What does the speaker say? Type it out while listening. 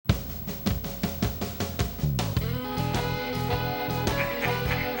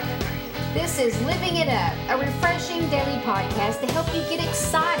is Living It Up, a refreshing daily podcast to help you get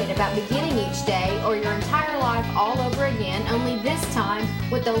excited about beginning each day or your entire life all over again, only this time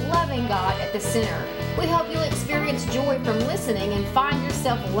with the loving God at the center. We hope you'll experience joy from listening and find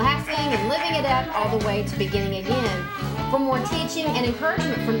yourself laughing and living it up all the way to beginning again. For more teaching and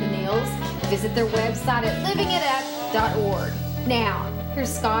encouragement from the Neils, visit their website at livingitup.org. Now,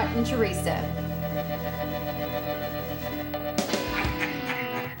 here's Scott and Teresa.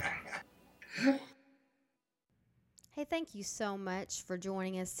 Hey, thank you so much for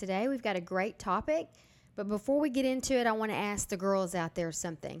joining us today. We've got a great topic, but before we get into it, I want to ask the girls out there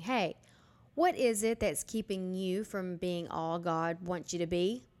something. Hey, what is it that's keeping you from being all God wants you to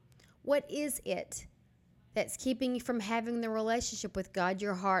be? What is it that's keeping you from having the relationship with God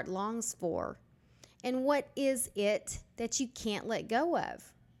your heart longs for? And what is it that you can't let go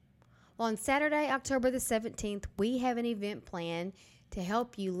of? Well, on Saturday, October the 17th, we have an event planned to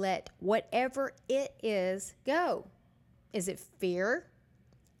help you let whatever it is go. Is it fear?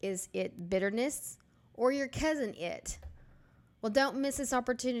 Is it bitterness? Or your cousin it? Well, don't miss this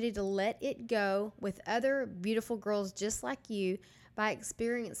opportunity to let it go with other beautiful girls just like you by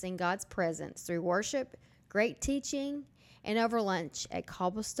experiencing God's presence through worship, great teaching, and over lunch at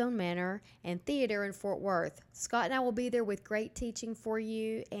Cobblestone Manor and Theater in Fort Worth. Scott and I will be there with great teaching for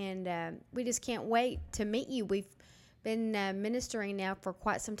you, and we just can't wait to meet you. We've been ministering now for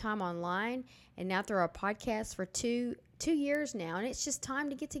quite some time online and now through our podcast for two years now, and it's just time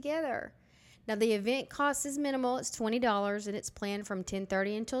to get together. Now, the event cost is minimal. It's $20, and it's planned from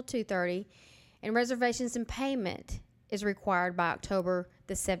 10:30 until 2:30, and reservations and payment is required by October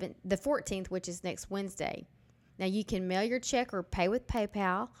the 14th, which is next Wednesday. Now, you can mail your check or pay with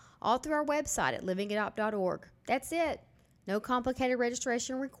PayPal all through our website at livingitup.org. That's it. No complicated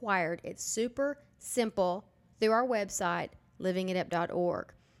registration required. It's super simple through our website,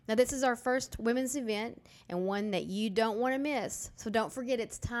 livingitup.org. Now, this is our first women's event and one that you don't want to miss. So don't forget,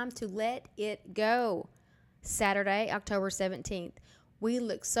 it's time to let it go. Saturday, October 17th. We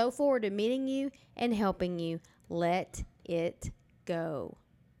look so forward to meeting you and helping you let it go.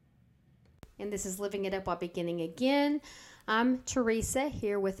 And this is Living It Up while beginning again. I'm Teresa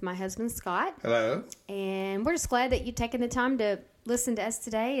here with my husband, Scott. Hello. And we're just glad that you've taken the time to listen to us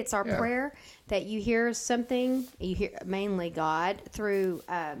today. It's our prayer that you hear something, you hear mainly God, through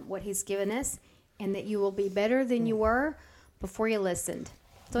what He's given us, and that you will be better than you were before you listened.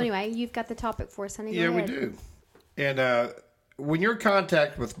 So anyway, you've got the topic for us, honey. Yeah, we do. And when your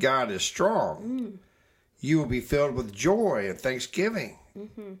contact with God is strong, you will be filled with joy and thanksgiving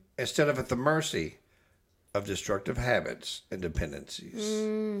instead of at the mercy of destructive habits and dependencies.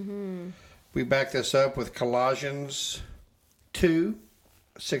 We back this up with Colossians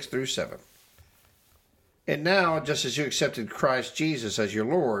 2:6-7. And now, just as you accepted Christ Jesus as your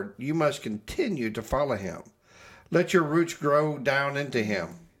Lord, you must continue to follow Him. Let your roots grow down into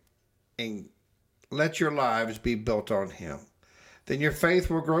Him, and let your lives be built on Him. Then your faith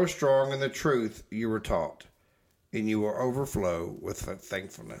will grow strong in the truth you were taught, and you will overflow with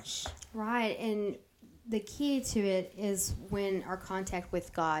thankfulness. Right, and the key to it is when our contact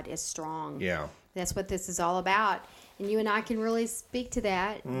with God is strong. Yeah. That's what this is all about. And you and I can really speak to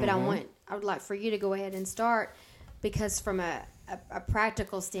that, but I would like for you to go ahead and start, because from a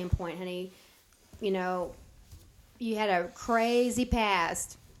practical standpoint, honey, you know, you had a crazy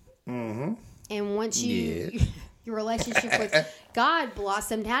past. And once your relationship with God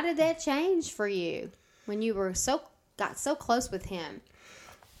blossomed, how did that change for you when you were got so close with Him?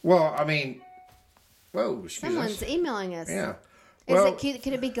 Well, I mean, Someone's emailing us. Yeah.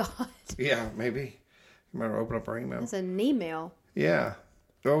 Could it be God? Yeah, maybe. You might open up our email. It's an email. Yeah.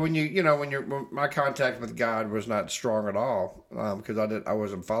 Well, when my contact with God was not strong at all, because I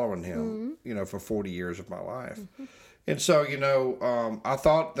wasn't following Him, for 40 years of my life. And so, I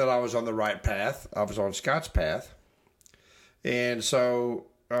thought that I was on the right path. I was on Scott's path. And so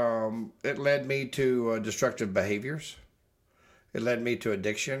it led me to destructive behaviors. It led me to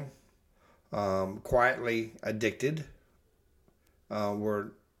addiction, quietly addicted,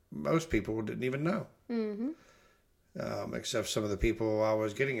 where most people didn't even know. Except some of the people I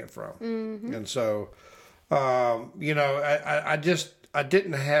was getting it from. And so, I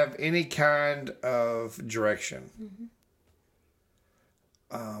didn't have any kind of direction.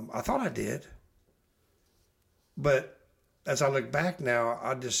 I thought I did. But as I look back now,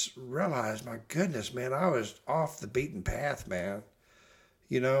 I just realized, my goodness, man, I was off the beaten path, man.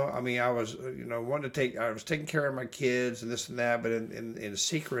 I was, I was taking care of my kids and this and that, but in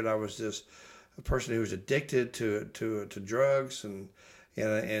secret, I was just a person who was addicted to drugs and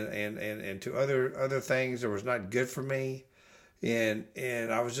to other things that was not good for me. and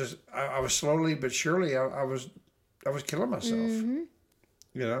I was slowly but surely I was killing myself, you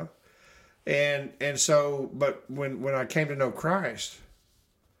know, and so but when I came to know Christ,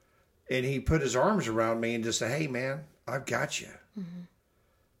 and He put His arms around me and just said, "Hey, man, I've got you."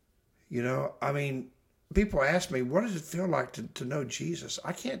 You know, I mean, people ask me, "What does it feel like to know Jesus?"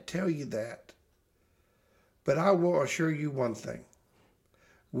 I can't tell you that, but I will assure you one thing: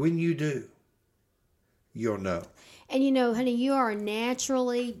 when you do, you'll know. And you know, honey, you are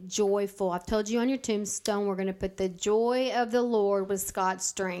naturally joyful. I've told you on your tombstone, we're going to put the joy of the Lord was God's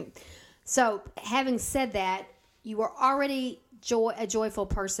strength. So, having said that, you were already a joyful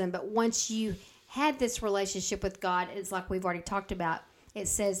person, but once you had this relationship with God, it's like we've already talked about. It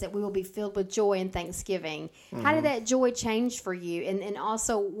says that we will be filled with joy and thanksgiving. How did that joy change for you? And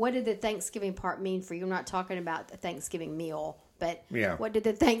also, what did the Thanksgiving part mean for you? I'm not talking about the Thanksgiving meal. But what did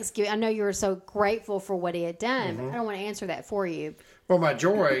the Thanksgiving? I know you were so grateful for what He had done, but I don't want to answer that for you. Well, my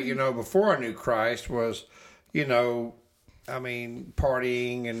joy, you know, before I knew Christ was, you know, I mean,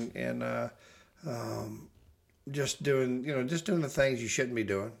 partying and just doing the things you shouldn't be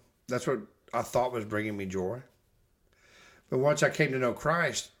doing. That's what I thought was bringing me joy. But once I came to know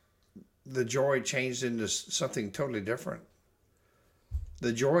Christ, the joy changed into something totally different.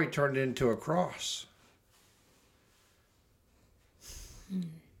 The joy turned into a cross.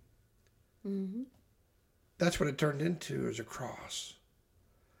 That's what it turned into, as a cross.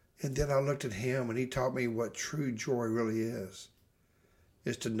 And then I looked at Him, and He taught me what true joy really is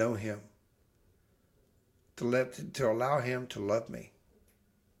to know Him, to allow Him to love me.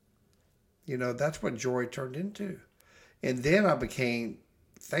 You know, that's what joy turned into. And then I became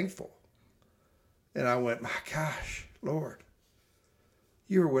thankful. And I went, my gosh, Lord,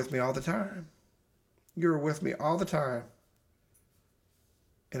 you were with me all the time. You were with me all the time.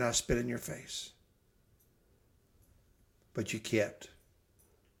 And I spit in your face. But you kept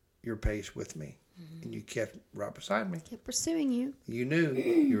your pace with me. And you kept right beside me. Kept pursuing you. You knew.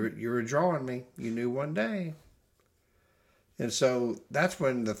 You were drawing me. You knew one day. And so that's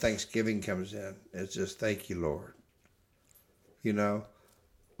when the Thanksgiving comes in. It's just, thank you, Lord. You know,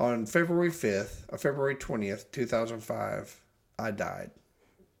 on February 20th, 2005, I died.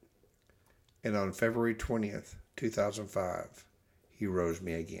 And on February 20th, 2005, He rose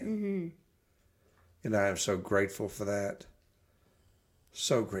me again. And I am so grateful for that.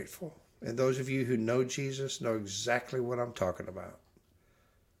 So grateful. And those of you who know Jesus know exactly what I'm talking about.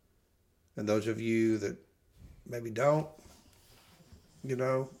 And those of you that maybe don't, you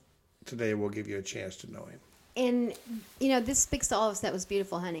know, today we'll give you a chance to know Him. And, you know, this speaks to all of us. That was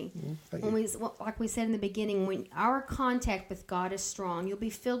beautiful, honey. Like we said in the beginning, when our contact with God is strong, you'll be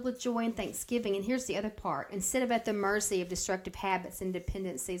filled with joy and thanksgiving. And here's the other part. Instead of at the mercy of destructive habits and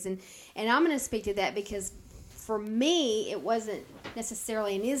dependencies. And I'm going to speak to that because for me, it wasn't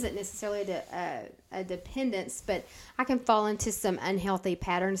necessarily and isn't necessarily a dependence, but I can fall into some unhealthy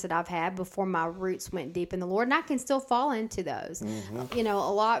patterns that I've had before my roots went deep in the Lord, and I can still fall into those. You know,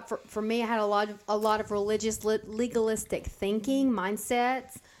 a lot for me, I had a lot of religious legalistic thinking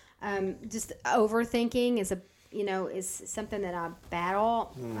mindsets. Just overthinking is something that I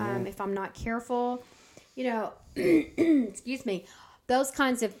battle if I'm not careful. You know, excuse me, those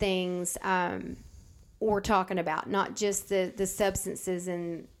kinds of things. We're talking about not just the substances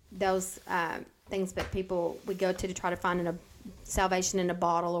and those things, but people we go to try to find a salvation in a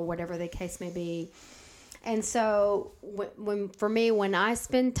bottle or whatever the case may be. And so when I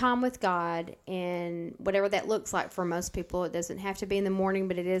spend time with God, and whatever that looks like for most people, it doesn't have to be in the morning,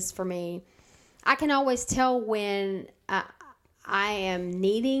 but it is for me. I can always tell when I am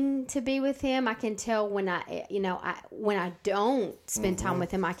needing to be with Him. I can tell when I don't spend time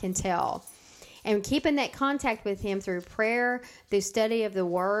with Him. I can tell. And keeping that contact with Him through prayer, through study of the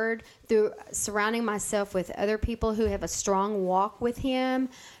Word, through surrounding myself with other people who have a strong walk with Him,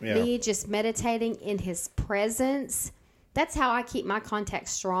 me just meditating in His presence, that's how I keep my contact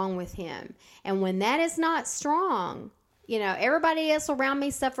strong with Him. And when that is not strong, you know, everybody else around me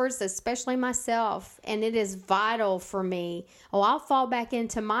suffers, especially myself, and it is vital for me. I'll fall back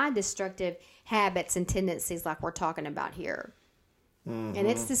into my destructive habits and tendencies like we're talking about here. And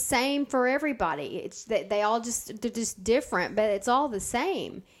it's the same for everybody. It's that they're just different, but it's all the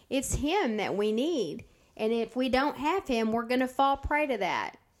same. It's Him that we need. And if we don't have Him, we're going to fall prey to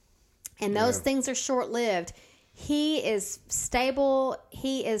that. And those things are short-lived. He is stable.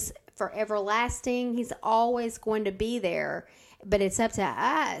 He is for everlasting. He's always going to be there. But it's up to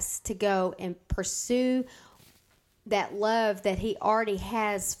us to go and pursue that love that He already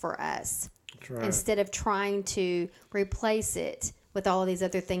has for us. That's right. Instead of trying to replace it with all of these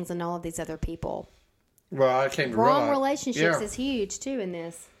other things and all of these other people. Well, I came to Wrong realize, relationships is huge too in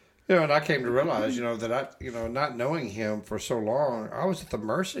this. and I came to realize, that not knowing him for so long, I was at the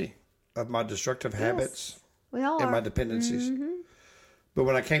mercy of my destructive habits We all and are. my dependencies. But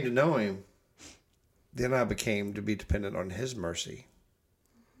when I came to know him, then I became to be dependent on his mercy.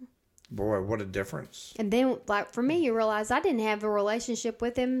 Boy, what a difference. And then, like for me, you realize I didn't have a relationship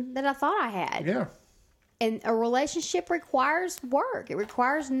with him that I thought I had. Yeah. And a relationship requires work. It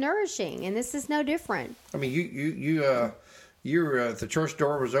requires nourishing, and this is no different. I mean, you were the church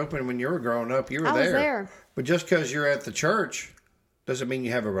door was open when you were growing up. You were I was there. there. But just because you're at the church doesn't mean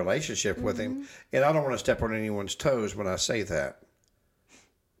you have a relationship with him. And I don't want to step on anyone's toes when I say that.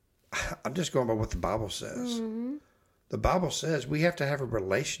 I'm just going by what the Bible says. The Bible says we have to have a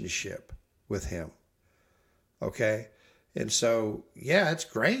relationship with him. Okay? And so, yeah, it's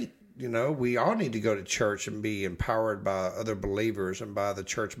great. We all need to go to church and be empowered by other believers and by the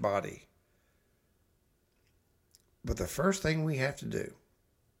church body. But the first thing we have to do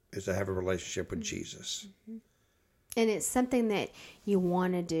is to have a relationship with Jesus. And it's something that you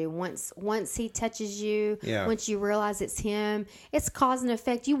want to do. Once he touches you, once you realize it's him, it's cause and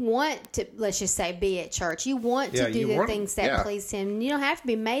effect. You want to, let's just say, be at church. You want to do the things that please him. You don't have to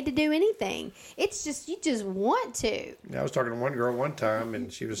be made to do anything. It's just, you just want to. I was talking to one girl one time,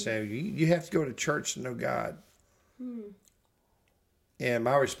 and she was saying, you have to go to church to know God. And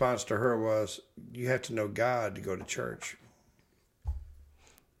my response to her was, you have to know God to go to church.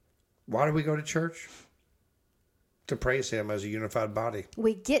 Why do we go to church? To praise him as a unified body.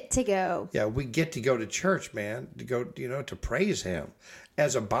 We get to go. Yeah, we get to go to church, man, to go, to praise him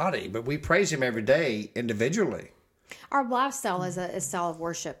as a body. But we praise him every day individually. Our lifestyle is a style of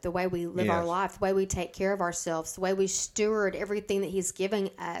worship. The way we live our life, the way we take care of ourselves, the way we steward everything that he's giving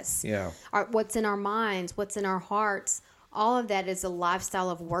us. Yeah. What's in our minds, what's in our hearts, all of that is a lifestyle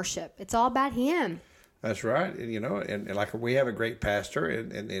of worship. It's all about him. That's right. And, and like we have a great pastor,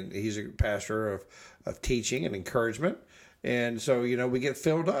 and he's a pastor of teaching and encouragement. And so, we get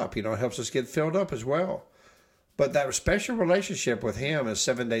filled up, it helps us get filled up as well. But that special relationship with him is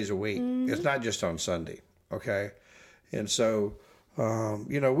 7 days a week. It's not just on Sunday. Okay. And so,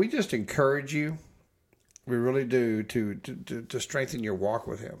 we just encourage you. We really do to strengthen your walk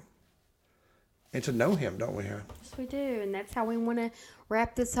with him and to know him, don't we? Huh? Yes, we do. And that's how we want to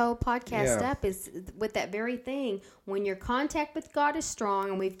wrap this whole podcast up, is with that very thing. When your contact with God is strong,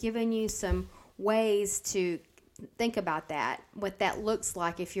 and we've given you some ways to think about that, what that looks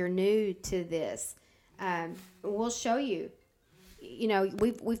like if you're new to this. We'll show you.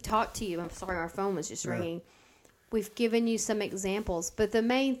 We've talked to you. I'm sorry, our phone was just ringing. We've given you some examples, but the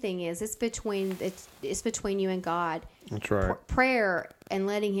main thing is it's between you and God. That's right. Prayer and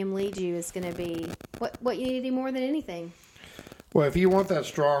letting him lead you is going to be what you need to do more than anything. Well, if you want that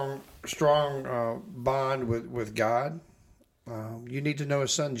strong bond with God, you need to know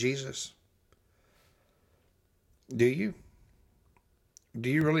his son, Jesus. Do you? Do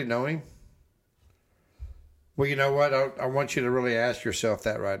you really know him? Well, you know what? I want you to really ask yourself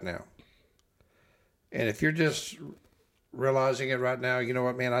that right now. And if you're just realizing it right now, you know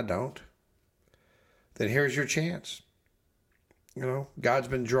what, man, I don't. Then here's your chance. God's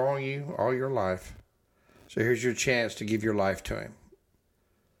been drawing you all your life. So here's your chance to give your life to him.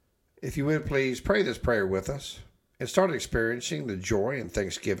 If you would, please pray this prayer with us and start experiencing the joy and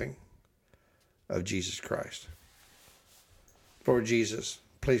thanksgiving of Jesus Christ. Lord Jesus,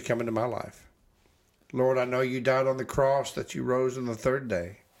 please come into my life. Lord, I know you died on the cross, that you rose on the third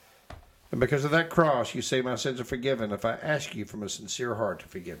day. And because of that cross, you say my sins are forgiven if I ask you from a sincere heart to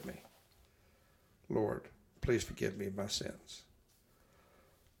forgive me. Lord, please forgive me my sins.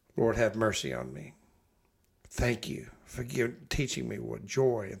 Lord, have mercy on me. Thank you for teaching me what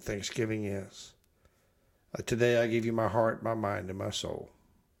joy and thanksgiving is. Today I give you my heart, my mind, and my soul.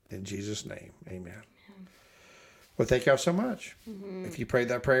 In Jesus' name, amen. Well, thank y'all so much. If you prayed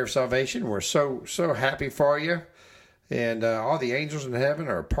that prayer of salvation, we're so happy for you. And all the angels in heaven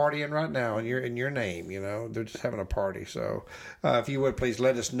are partying right now in your name. They're just having a party. So if you would, please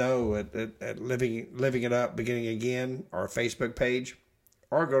let us know at Living It Up Beginning Again, our Facebook page,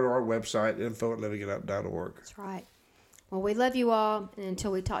 or go to our website, info@livingitup.org. That's right. Well, we love you all. And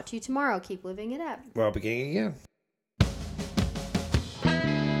until we talk to you tomorrow, keep living it up. Well, beginning again.